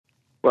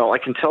Well, I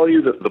can tell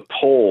you that the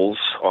polls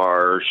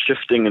are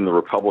shifting in the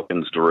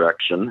Republicans'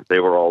 direction. They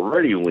were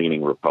already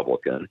leaning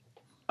Republican.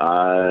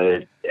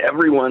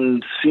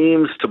 Everyone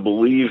seems to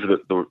believe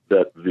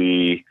that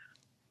the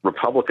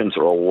Republicans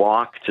are a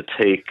lock to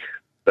take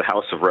the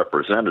House of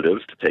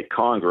Representatives, to take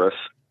Congress,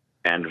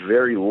 and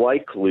very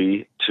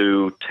likely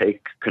to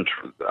take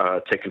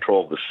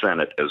control of the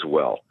Senate as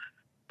well.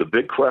 The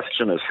big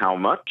question is how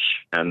much,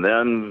 and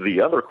then the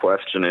other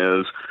question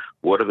is,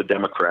 what do the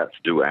Democrats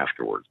do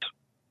afterwards?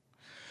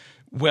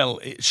 Well,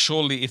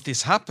 surely if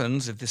this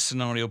happens, if this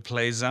scenario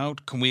plays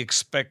out, can we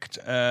expect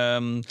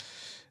the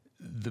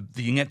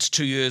next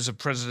 2 years of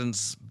President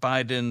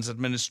Biden's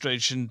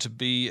administration to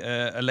be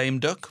a lame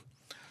duck?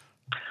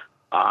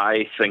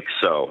 I think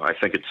so. I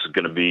think it's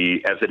going to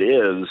be, as it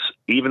is,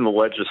 even the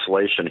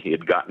legislation he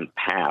had gotten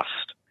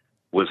passed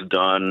was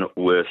done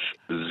with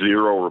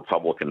zero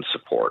Republican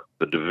support.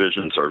 The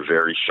divisions are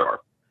very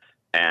sharp.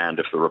 And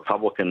if the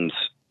Republicans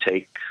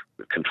take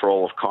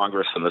control of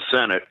Congress and the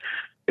Senate,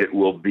 it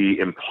will be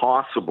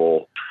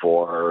impossible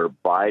for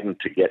Biden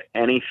to get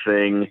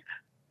anything,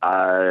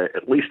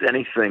 at least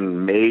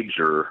anything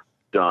major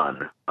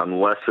done,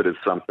 unless it is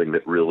something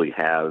that really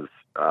has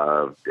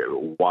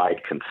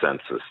wide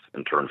consensus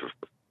in terms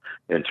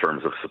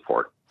of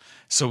support.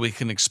 So we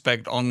can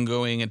expect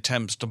ongoing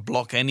attempts to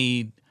block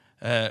any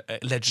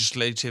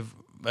legislative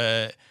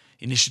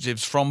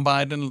initiatives from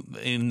Biden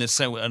in this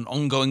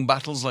ongoing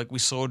battles like we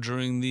saw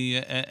during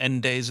the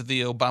end days of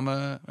the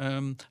Obama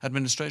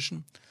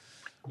administration?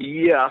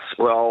 Yes.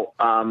 Well,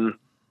 in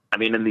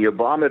the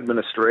Obama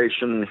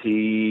administration,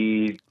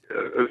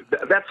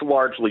 that's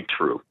largely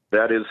true.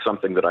 That is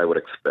something that I would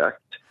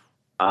expect.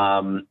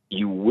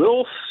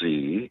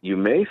 You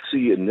may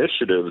see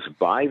initiatives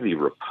by the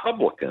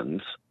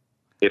Republicans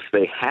if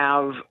they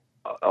have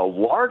a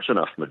large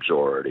enough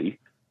majority,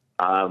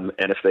 and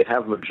if they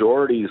have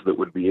majorities that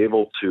would be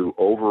able to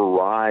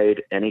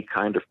override any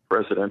kind of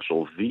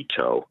presidential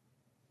veto.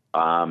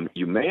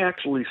 You may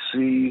actually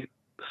see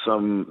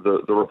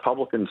the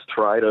Republicans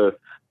try to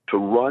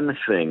run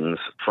things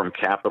from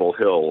Capitol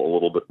Hill a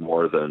little bit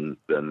more than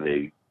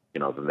they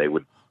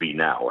would be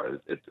now.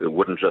 It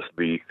wouldn't just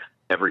be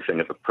everything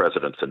at the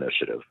president's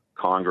initiative.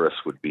 Congress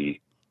would be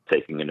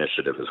taking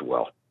initiative as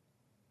well.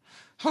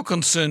 How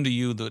concerned are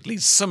you that at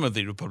least some of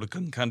the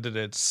Republican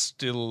candidates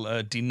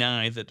still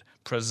deny that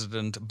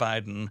President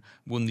Biden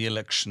won the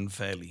election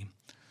fairly?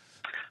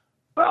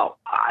 Well,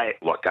 I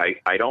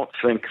don't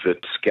think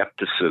that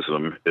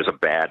skepticism is a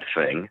bad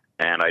thing,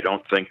 and I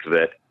don't think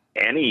that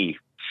any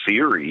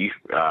theory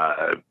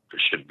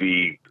should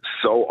be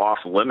so off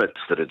limits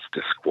that it's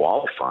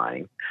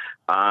disqualifying.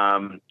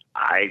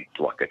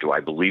 Do I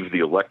believe the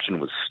election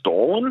was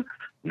stolen?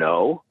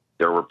 No.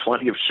 There were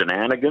plenty of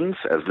shenanigans,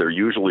 as there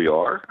usually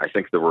are. I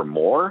think there were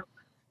more,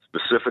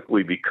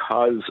 specifically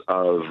because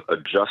of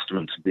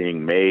adjustments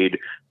being made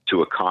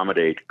to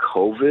accommodate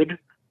COVID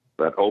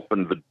that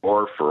opened the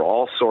door for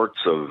all sorts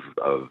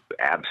of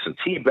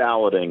absentee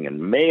balloting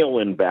and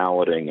mail-in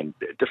balloting and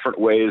different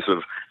ways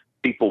of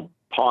people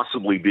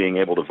possibly being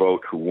able to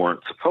vote who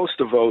weren't supposed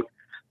to vote.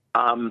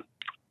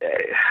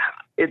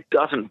 It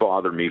doesn't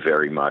bother me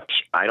very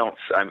much.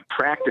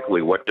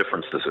 Practically, what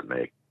difference does it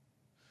make?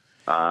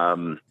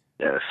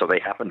 So they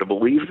happen to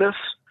believe this.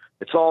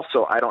 It's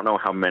also, I don't know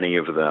how many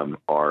of them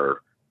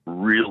are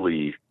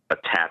really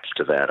attached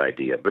to that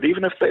idea. But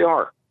even if they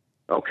are,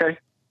 okay,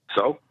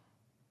 so?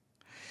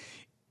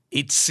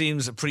 It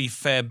seems a pretty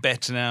fair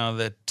bet now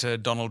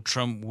that Donald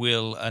Trump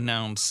will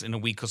announce in a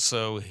week or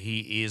so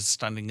he is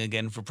standing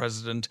again for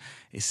president.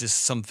 Is this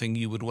something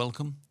you would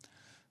welcome?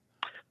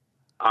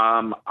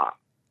 I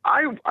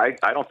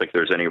don't think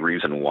there's any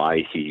reason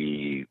why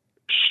he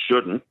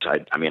shouldn't.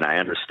 I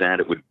understand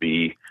it would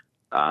be,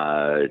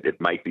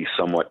 it might be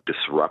somewhat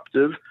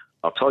disruptive.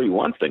 I'll tell you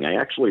one thing. I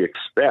actually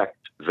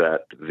expect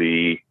that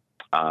the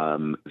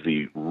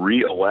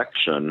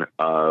re-election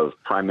of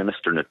Prime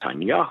Minister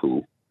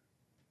Netanyahu,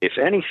 if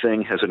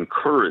anything, has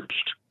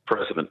encouraged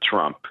President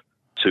Trump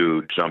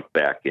to jump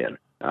back in.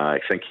 I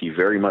think he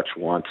very much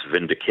wants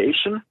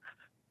vindication.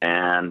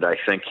 And I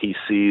think he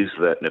sees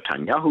that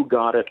Netanyahu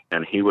got it,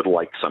 and he would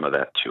like some of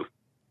that too.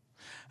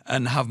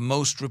 And have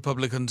most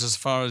Republicans, as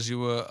far as you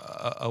were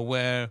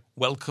aware,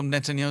 welcomed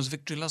Netanyahu's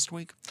victory last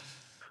week?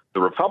 The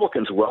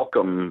Republicans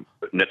welcome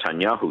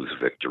Netanyahu's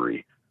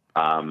victory.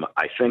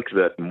 I think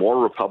that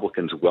more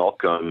Republicans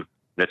welcome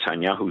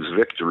Netanyahu's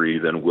victory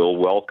than will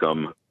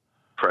welcome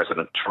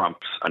President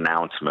Trump's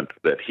announcement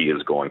that he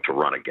is going to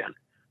run again.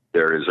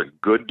 There is a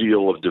good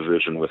deal of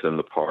division within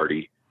the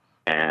party.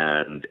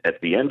 And at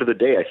the end of the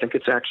day, I think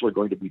it's actually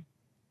going to be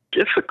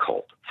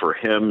difficult for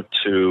him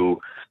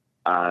to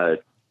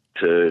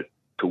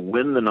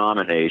win the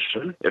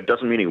nomination. It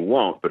doesn't mean he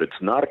won't, but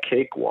it's not a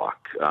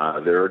cakewalk.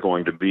 There are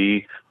going to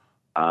be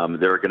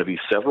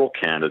several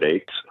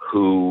candidates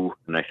who,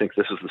 and I think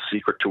this is the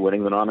secret to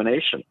winning the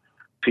nomination,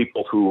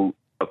 people who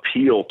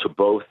appeal to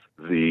both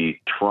the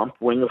Trump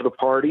wing of the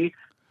party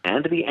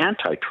and the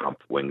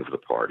anti-Trump wing of the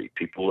party,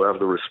 people who have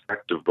the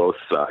respect of both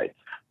sides.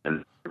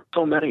 And there are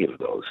so many of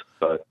those,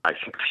 but I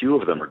think few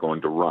of them are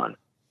going to run.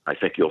 I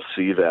think you'll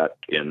see that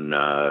in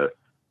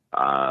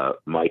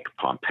Mike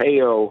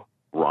Pompeo,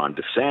 Ron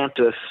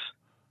DeSantis,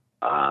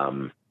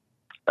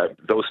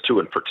 those two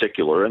in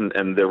particular,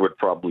 and there would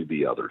probably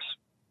be others.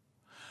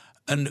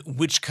 And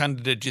which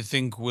candidate do you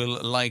think will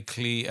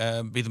likely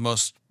be the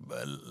most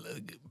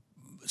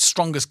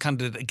strongest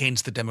candidate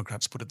against the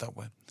Democrats, put it that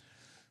way?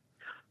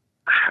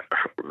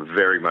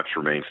 Very much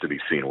remains to be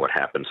seen what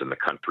happens in the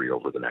country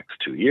over the next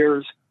 2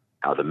 years,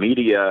 how the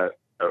media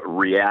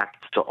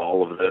reacts to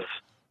all of this.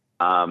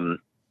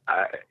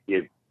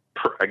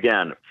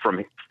 Again,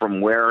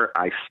 from where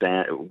I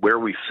stand, where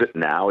we sit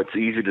now, it's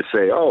easy to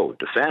say, "Oh,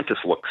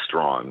 DeSantis looks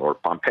strong" or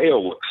 "Pompeo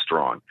looks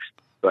strong,"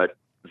 but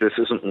this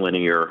isn't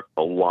linear.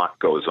 A lot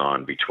goes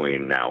on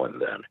between now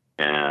and then,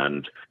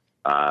 and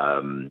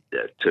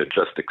to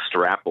just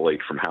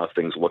extrapolate from how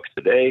things look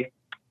today,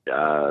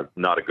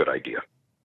 not a good idea.